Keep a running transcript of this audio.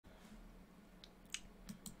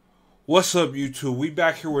What's up, YouTube? We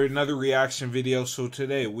back here with another reaction video. So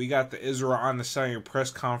today we got the Israel Adesanya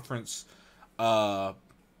press conference post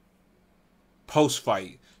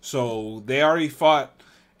fight. So they already fought,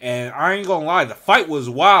 and I ain't gonna lie, the fight was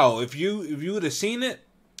wild. If you would have seen it,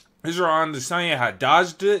 Israel Adesanya had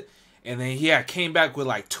dodged it, and then he had came back with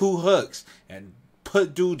like 2 hooks and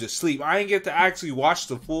put dude to sleep. I didn't get to actually watch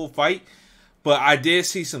the full fight, but I did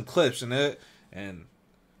see some clips in it, and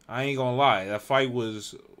I ain't gonna lie, that fight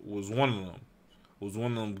was one of them. Was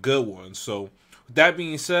one of them good ones. So with that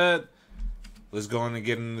being said, let's go on and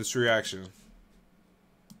get into this reaction.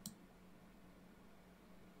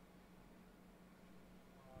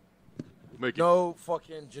 No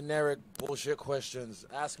fucking generic bullshit questions.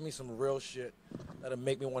 Ask me some real shit that'll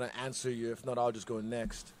make me want to answer you. If not, I'll just go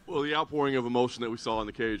next. Well, the outpouring of emotion that we saw in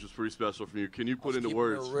the cage was pretty special from you. Can you put into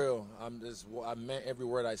words? Real. I meant every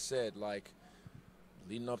word I said. Like,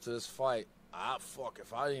 leading up to this fight, fuck,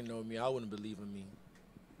 if I didn't know me, I wouldn't believe in me.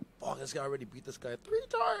 Fuck, this guy already beat this guy 3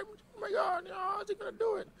 times. Oh my God, how's he gonna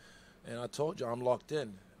do it? And I told you, I'm locked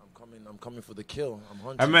in. I'm coming for the kill. I'm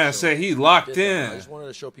hunting. That man said he locked in. I just wanted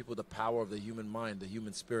to show people the power of the human mind, the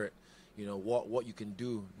human spirit. You know, what you can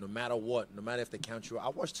do no matter what, no matter if they count you out. I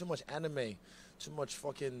watched too much anime, too much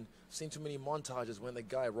fucking, seen too many montages when the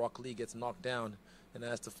guy, Rock Lee, gets knocked down and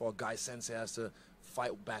has to fall. Guy Sensei has to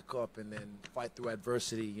fight back up and then fight through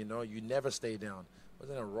adversity. You know, you never stay down.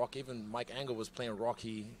 Wasn't it Rock? Even Mike Angle was playing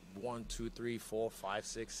Rocky 1, 2, 3, 4, 5,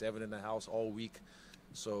 6, 7 in the house all week.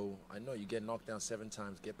 So I know you get knocked down 7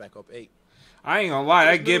 times, get back up 8. I ain't gonna lie,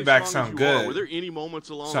 that get back sound good. Were there any moments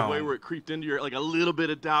along the way where it creeped into your, like a little bit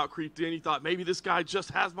of doubt creeped in? You thought maybe this guy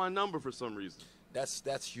just has my number for some reason.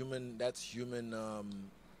 That's human. That's human.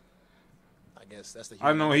 I guess that's the.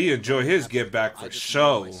 Human I know he enjoyed his get back for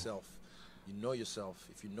sure. You know yourself.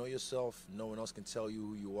 If you know yourself, no one else can tell you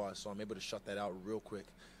who you are. So I'm able to shut that out real quick.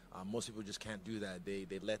 Most people just can't do that.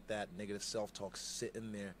 They let that negative self-talk sit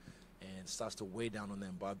in there and starts to weigh down on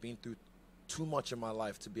them. But I've been through too much in my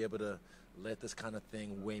life to be able to let this kind of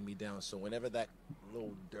thing weigh me down. So whenever that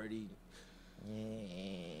little dirty,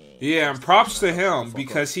 yeah, and props to him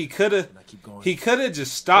because he could have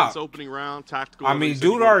just stopped. Opening round, tactical. I mean,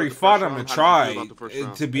 dude already fought him and tried.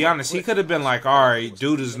 To be honest, he could have been like, all right,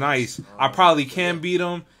 dude is nice. I probably can beat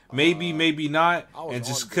him. Maybe, maybe not. And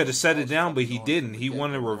just could have set it down, but he didn't. He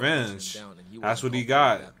wanted revenge. That's what he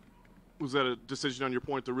got. Was that a decision on your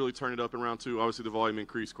point to really turn it up in round 2? Obviously, the volume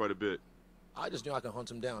increased quite a bit. I just knew I could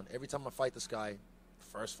hunt him down. Every time I fight this guy,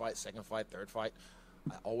 first fight, second fight, third fight,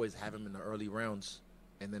 I always have him in the early rounds,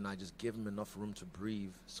 and then I just give him enough room to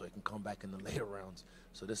breathe so he can come back in the later rounds.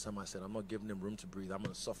 So this time I said, I'm not giving him room to breathe. I'm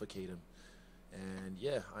going to suffocate him. And,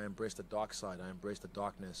 yeah, I embraced the dark side. I embraced the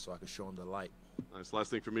darkness so I could show him the light. Nice. Last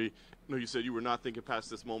thing for me. No, you said you were not thinking past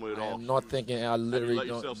this moment at all. I'm not thinking. I literally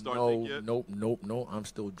don't. Nope. I'm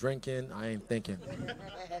still drinking. I ain't thinking.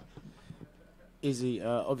 Izzy,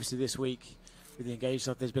 obviously this week with the engaged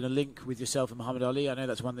stuff, there's been a link with yourself and Muhammad Ali. I know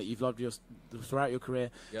that's one that you've loved throughout your career.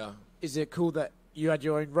 Yeah. Is it cool that you had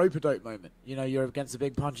your own rope-a-dope moment? You know, you're against a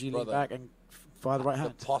big punch, you lean back and fire the right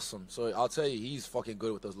hand. The possum. So I'll tell you, he's fucking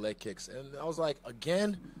good with those leg kicks. And I was like,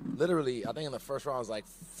 again? Literally, I think in the first round, I was like,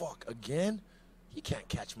 fuck, again? He can't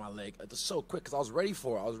catch my leg. It was so quick because I was ready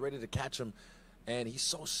for it. I was ready to catch him. And he's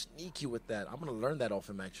so sneaky with that. I'm going to learn that off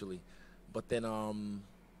him, actually. But then,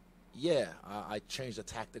 yeah, I changed the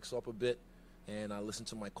tactics up a bit. And I listened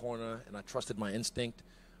to my corner, and I trusted my instinct.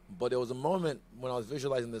 But there was a moment when I was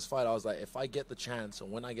visualizing this fight, I was like, if I get the chance,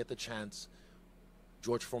 and when I get the chance,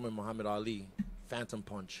 George Foreman, Muhammad Ali, phantom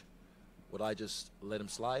punch, would I just let him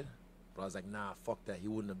slide? But I was like, nah, fuck that. He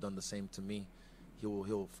wouldn't have done the same to me.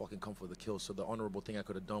 He'll fucking come for the kill. So the honorable thing I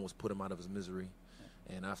could have done was put him out of his misery.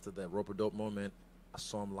 And after that rope-a-dope moment, I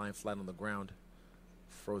saw him lying flat on the ground,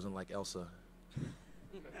 frozen like Elsa.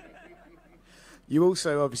 You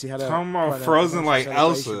also obviously had frozen like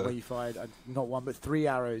Elsa, where you fired not 1 but 3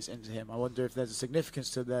 arrows into him. I wonder if there's a significance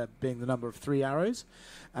to there being the number of 3 arrows.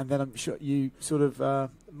 And then I'm sure you sort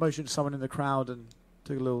of motioned someone in the crowd and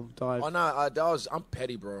took a little dive. Oh no, I'm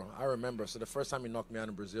petty, bro. I remember. So the first time he knocked me out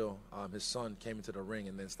in Brazil, his son came into the ring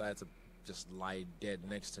and then started to just lie dead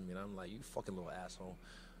next to me. And I'm like, you fucking little asshole.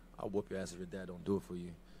 I'll whoop your ass if your dad don't do it for you.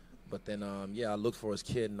 But then, yeah, I looked for his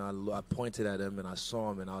kid and I pointed at him and I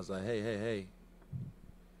saw him and I was like, hey.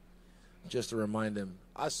 Just to remind him.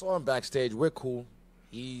 I saw him backstage. We're cool.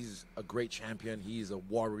 He's a great champion. He's a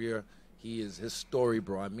warrior. He is his story,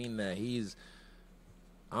 bro. I mean that.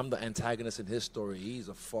 I'm the antagonist in his story. He's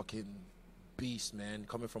a fucking beast, man.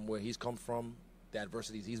 Coming from where he's come from, the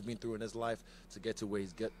adversities he's been through in his life to get to where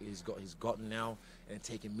he's gotten now and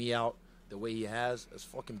taking me out. the way he has, it's a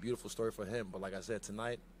fucking beautiful story for him. But like I said,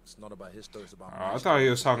 tonight, it's not about his story. It's about my I story. thought he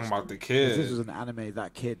was talking about the If kid. this was an anime,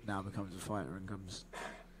 that kid now becomes a fighter and comes.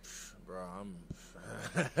 Bro, I'm...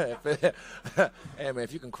 Hey, man,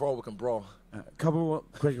 if you can crawl, we can brawl. Couple more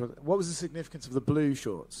questions. What was the significance of the blue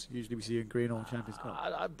shorts? Usually we see you in green or Champions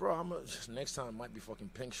Cup. Bro, next time it might be fucking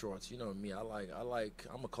pink shorts. You know me.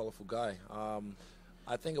 I'm a colorful guy.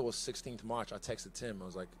 I think it was 16th March. I texted Tim. I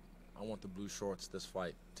was like, I want the blue shorts this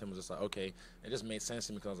fight. Tim was just like, okay. It just made sense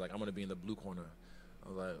to me because I was like, I'm gonna be in the blue corner. I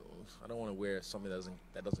was like, I don't want to wear something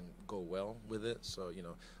that doesn't go well with it. So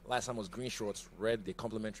last time was green shorts, red. They're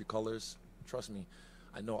complementary colors. Trust me,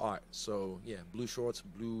 I know art. So yeah, blue shorts,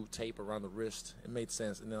 blue tape around the wrist. It made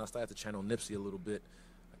sense. And then I started to channel Nipsey a little bit.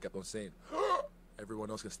 I kept on saying, everyone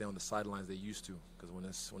else can stay on the sidelines they used to. Because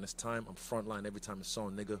when it's time, I'm frontline every time it's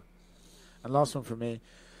on, nigga. And last one from me.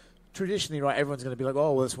 Traditionally, right, everyone's going to be like,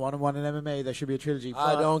 oh, well, it's 1-1 in MMA. There should be a trilogy.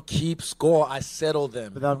 I don't keep score. I settle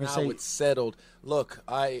them. But I'm gonna now say, it's settled. Look,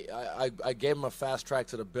 I gave him a fast track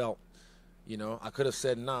to the belt. I could have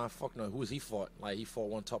said, nah, fuck no. Who's he fought? Like, he fought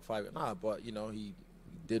one top 5. Nah, but, he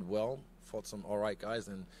did well. Fought some all right guys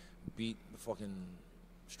and beat the fucking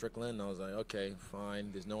Strickland. I was like, okay,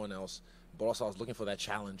 fine. There's no one else. But also, I was looking for that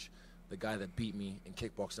challenge. The guy that beat me in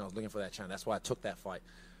kickboxing, I was looking for that challenge. That's why I took that fight.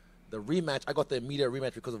 The rematch, I got the immediate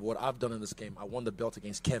rematch because of what I've done in this game. I won the belt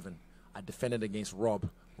against Kevin. I defended against Rob,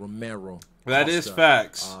 Romero. That Costa, is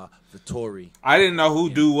facts. Vittori. I didn't know who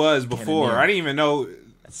Dude was before. Cannonier. I didn't even know.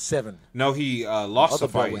 That's 7. No, he lost the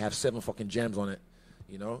Other belt fight. we have 7 fucking gems on it.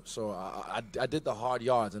 So I did the hard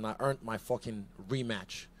yards and I earned my fucking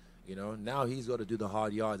rematch. Now he's got to do the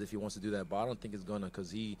hard yards if he wants to do that. But I don't think it's gonna because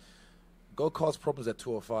he go cause problems at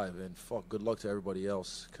 205 and fuck. Good luck to everybody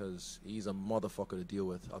else because he's a motherfucker to deal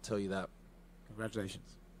with. I'll tell you that.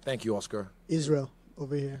 Congratulations. Thank you, Oscar. Israel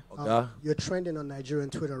over here. Okay. You're trending on Nigerian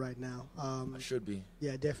Twitter right now. I should be.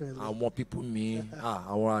 Yeah, definitely. I want people me.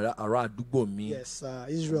 I want to me. Yes,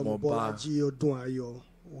 Israel Mobolaji Odunayo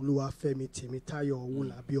Oluwafemi Temitayo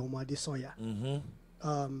Owulabi Omo Adesanya.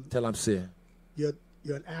 Tell him say.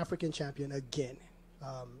 You're an African champion again.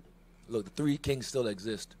 Look, the 3 kings still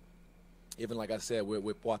exist. Even like I said,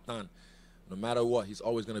 with Poitin, no matter what, he's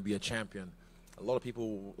always going to be a champion. A lot of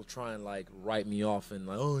people will try and like write me off and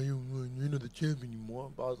like, oh, you're not the champion anymore.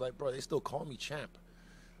 But I was like, bro, they still call me champ,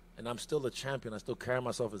 and I'm still a champion. I still carry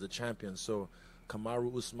myself as a champion. So,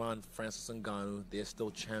 Kamaru Usman, Francis Ngannou, they're still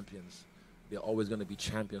champions. They're always going to be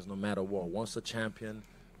champions no matter what. Once a champion,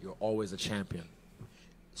 you're always a champion.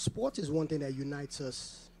 Sports is one thing that unites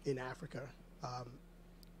us in Africa.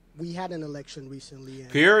 We had an election recently.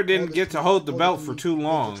 And Pierre didn't get to hold the belt for too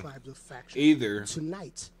long either.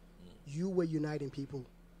 Tonight, you were uniting people.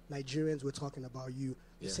 Nigerians were talking about you.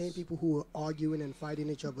 The Yes. same people who were arguing and fighting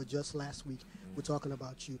each other just last week were talking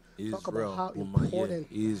about you. Talk Israel, about how Boumaye, important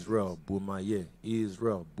Israel, Boumaye,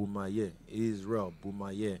 Israel, Boumaye, Israel,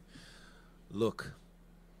 Boumaye. Look,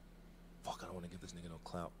 fuck, I don't want to give this nigga no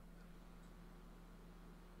clout.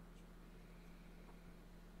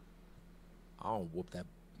 I don't whoop that.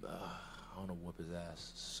 I want to whoop his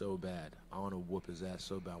ass so bad. I want to whoop his ass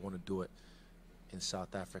so bad. I want to do it in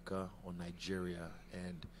South Africa or Nigeria.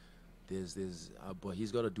 And but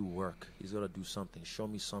he's got to do work. He's got to do something. Show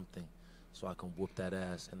me something so I can whoop that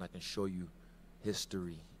ass and I can show you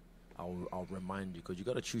history. I'll remind you because you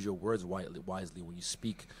got to choose your words wisely when you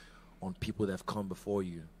speak on people that have come before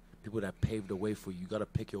you, people that paved the way for you. You got to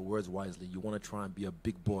pick your words wisely. You want to try and be a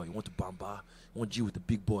big boy. You want to bamba. You want to G with the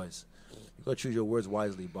big boys. You got to choose your words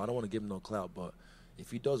wisely, but I don't want to give him no clout. But if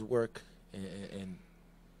he does work, and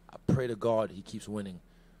I pray to God he keeps winning,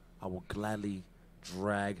 I will gladly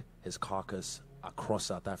drag his carcass across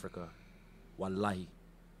South Africa. Wallahi.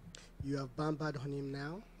 you have bambaed on him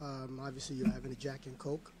now. Obviously, you're having a Jack and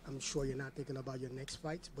Coke. I'm sure you're not thinking about your next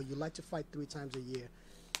fight, but you like to fight 3 times a year.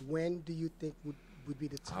 When do you think would be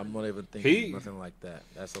the time? I'm not even thinking of nothing like that.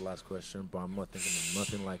 That's the last question, but I'm not thinking of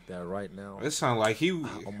nothing like that right now. It sounds like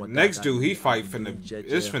next dude he fight it's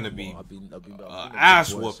finna be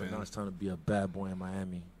ass whooping. So now it's time to be a bad boy in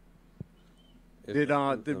Miami. Did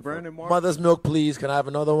Brandon Marshall? Mother's milk, please. Can I have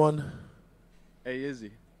another one? Hey,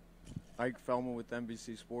 Izzy. Ike Feldman with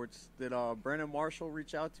NBC Sports. Did Brandon Marshall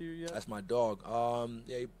reach out to you yet? That's my dog.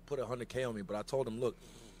 Yeah, he put $100K on me, but I told him, look,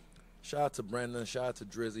 shout out to Brandon, shout out to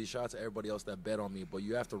Drizzy, shout out to everybody else that bet on me. But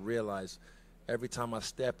you have to realize, every time I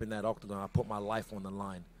step in that octagon, I put my life on the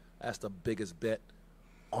line. That's the biggest bet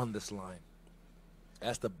on this line.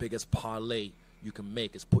 That's the biggest parlay you can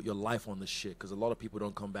make, is put your life on this shit. Because a lot of people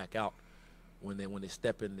don't come back out when they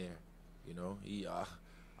step in there. You know,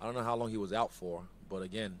 I don't know how long he was out for, but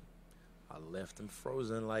again, I left him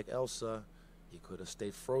frozen like Elsa. He could have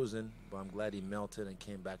stayed frozen, but I'm glad he melted and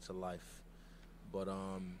came back to life. But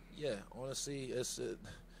yeah, honestly,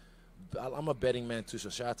 I'm a betting man too. So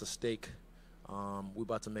shout out to Steak. We're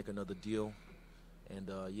about to make another deal, and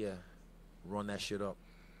yeah, run that shit up.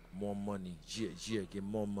 More money, get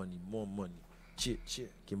more money, get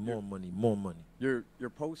more money, more money. Your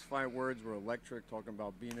post-fight words were electric, talking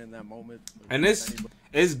about being in that moment. And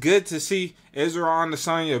it's good to see Israel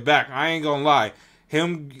Adesanya back. I ain't gonna lie.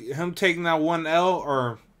 Him taking that 1L,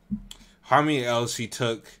 or how many L's he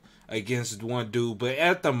took against one dude, but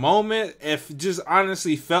at the moment, it just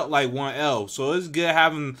honestly felt like 1L. So it's good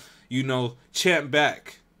having, Champ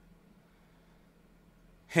back.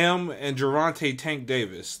 Him and Gervonta Tank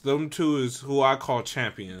Davis. Them two is who I call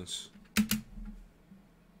champions.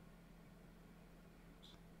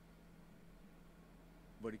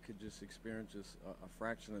 But he could just experience just a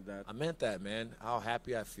fraction of that. I meant that, man. How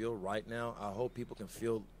happy I feel right now. I hope people can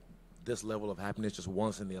feel this level of happiness just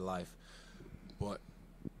once in their life. But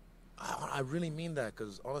I really mean that,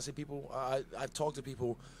 because honestly, I talk to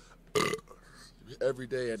people every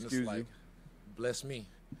day, and it's like, bless me.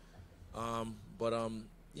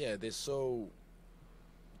 Yeah, they're so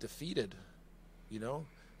defeated,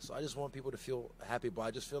 So I just want people to feel happy, but I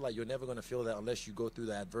just feel like you're never going to feel that unless you go through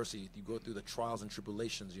the adversity, you go through the trials and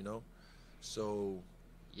tribulations, So,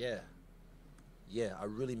 yeah, I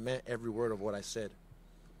really meant every word of what I said.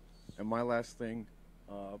 And my last thing,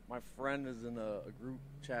 my friend is in a group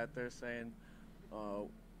chat there saying,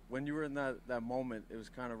 when you were in that moment, it was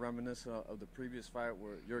kind of reminiscent of the previous fight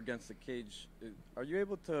where you're against the cage. Are you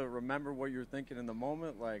able to remember what you were thinking in the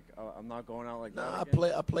moment? Like, I'm not going out like that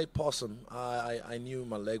again? I played possum. I knew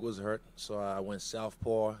my leg was hurt, so I went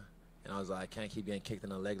southpaw, and I was like, I can't keep getting kicked in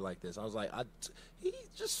the leg like this. I was like, he's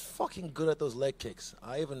just fucking good at those leg kicks.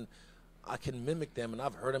 I can mimic them, and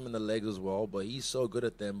I've hurt him in the legs as well, but he's so good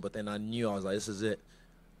at them. But then I was like, this is it.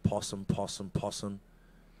 Possum.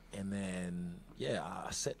 And then, yeah,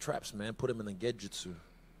 I set traps, man. Put him in the genjutsu.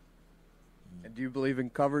 And do you believe in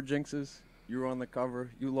cover jinxes? You were on the cover.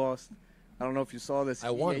 You lost. I don't know if you saw this. I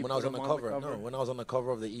won when I was on the cover. No, when I was on the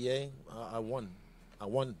cover of the EA, I won. I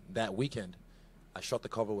won that weekend. I shot the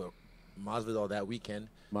cover with Masvidal that weekend.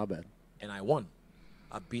 My bad. And I won.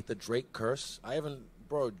 I beat the Drake curse.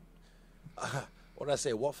 What did I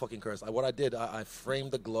say? What fucking curse? What I did, I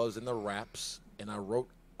framed the gloves and the wraps, and I wrote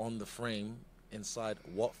on the frame inside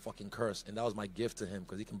what fucking curse, and that was my gift to him,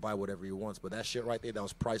 because he can buy whatever he wants. But that shit right there, that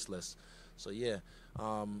was priceless. So yeah,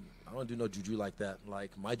 I don't do no juju like that.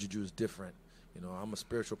 Like, my juju is different. I'm a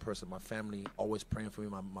spiritual person. My family always praying for me.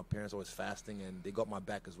 My parents always fasting, and they got my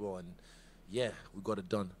back as well. And yeah, we got it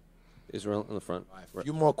done. Israel in the front. All right, a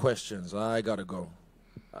few more questions. I gotta go.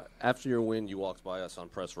 After your win, you walked by us on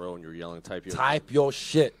press row and you were yelling, type your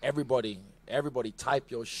shit. Everybody type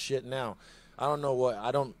your shit now. I don't know what,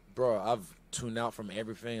 I've tuned out from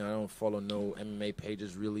everything. I don't follow no MMA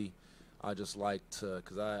pages really. I just like to,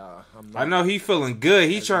 because I know he feeling good.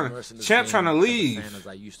 He's trying to leave. As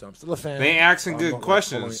I used to. I'm still a fan. They ain't asking good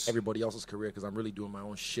questions. Everybody else's career, because I'm really doing my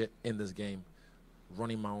own shit in this game,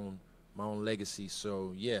 running my own legacy.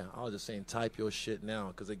 So yeah, I was just saying, type your shit now,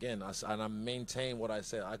 because again, I maintain what I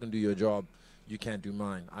said. I can do your job, you can't do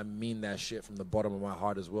mine. I mean that shit from the bottom of my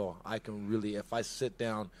heart as well. I can really, if I sit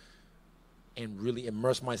down and really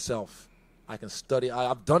immerse myself, I can study.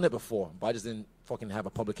 I've done it before, but I just didn't fucking have a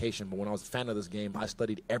publication. But when I was a fan of this game, I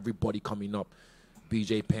studied everybody coming up.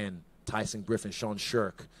 BJ Penn, Tyson Griffin, Sean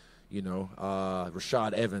Shirk,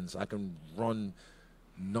 Rashad Evans. I can run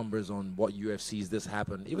numbers on what UFCs this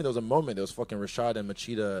happened. Even there was a moment, there was fucking Rashad and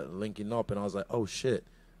Machida linking up, and I was like, oh shit,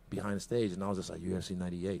 behind the stage. And I was just like, UFC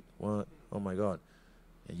 98. What? Oh my God.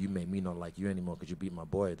 And you made me not like you anymore because you beat my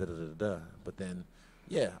boy. Da-da-da-da-da. But then,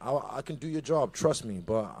 yeah, I can do your job, trust me,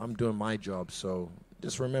 but I'm doing my job, so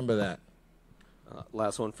just remember that.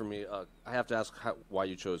 Last one for me. I have to ask why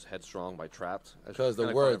you chose Headstrong by Trapped. Because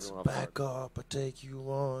the words, back up, I take you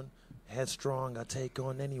on, headstrong, I take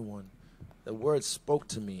on anyone. The words spoke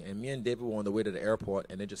to me, and me and David were on the way to the airport,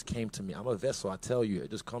 and it just came to me. I'm a vessel, I tell you, it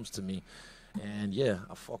just comes to me. And yeah,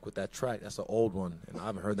 I fuck with that track. That's an old one, and I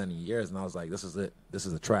haven't heard that in years, and I was like, this is it. This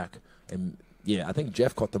is the track. And yeah, I think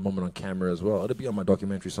Jeff caught the moment on camera as well. It'll be on my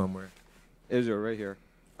documentary somewhere. Israel, right here.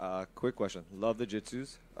 Quick question. Love the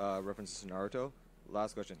Jitsus. References to Naruto.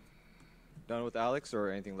 Last question. Done with Alex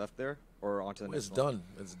or anything left there? Or on to the next one? Done.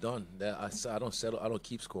 It's done. I don't settle. I don't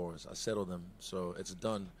keep scores. I settle them. So it's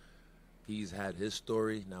done. He's had his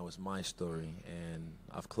story. Now it's my story. And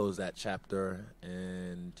I've closed that chapter.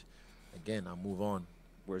 And again, I move on.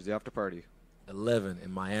 Where's the after party? 11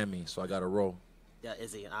 in Miami. So I got to roll. Yeah,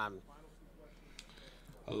 Izzy,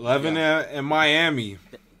 11 in Miami.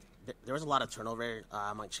 there was a lot of turnover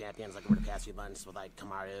among champions like over the past few months with like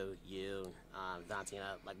Kamaru, you,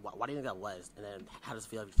 Valentina. Like, why do you think that was? And then how does it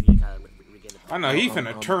feel for you to kind of regain the? I know he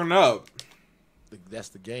finna turn up. That's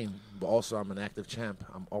the game. But also, I'm an active champ.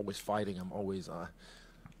 I'm always fighting. I'm always.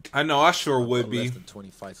 I know. I sure would be. Less than 20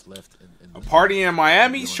 fights left. In A party in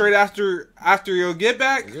Miami straight after your get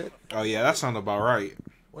back. Is it? Oh yeah, that sounds about right.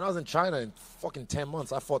 When I was in China in fucking 10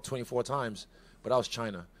 months, I fought 24 times, but that was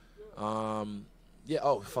China. Yeah.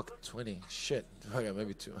 Oh fuck, 20. Shit. Okay,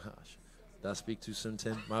 maybe 2. Did I speak too soon,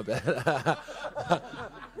 Tim? My bad.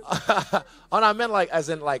 Oh, no, I meant like as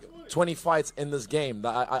in like 20 fights in this game.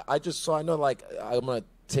 I just so I know like I'm gonna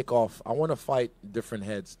tick off. I want to fight different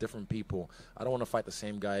heads, different people. I don't want to fight the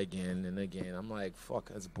same guy again and again. I'm like, fuck,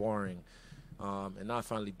 that's boring. And now I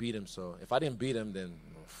finally beat him. So if I didn't beat him, then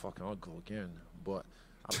fucking I'll go again. But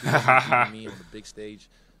I beat him, he beat me on the big stage.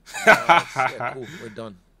 Yeah, cool. We're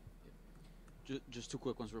done. Just 2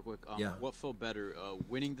 quick ones real quick. Yeah. What felt better,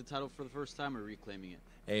 winning the title for the first time or reclaiming it?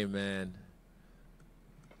 Hey, man.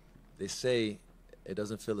 They say it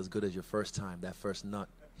doesn't feel as good as your first time, that first nut.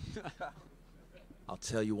 I'll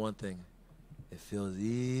tell you one thing. It feels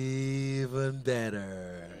even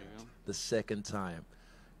better the second time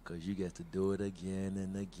because you get to do it again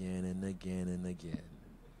and again and again and again.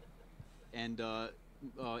 And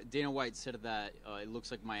Dana White said that it looks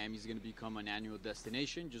like Miami's going to become an annual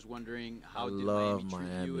destination. Just wondering how did Miami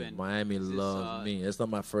treat you? And Miami loves me. It's not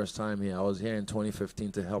my first time here. I was here in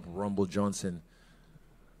 2015 to help Rumble Johnson.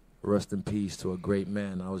 Rest in peace to a great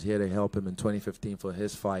man. I was here to help him in 2015 for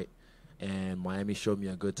his fight, and Miami showed me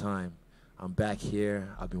a good time. I'm back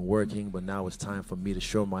here. I've been working, but now it's time for me to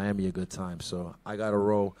show Miami a good time. So I got to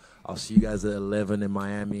roll. I'll see you guys at 11 in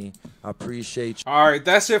Miami. I appreciate you. All right,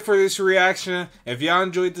 that's it for this reaction. If y'all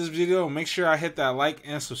enjoyed this video, make sure I hit that like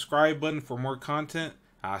and subscribe button for more content.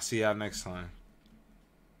 I'll see y'all next time.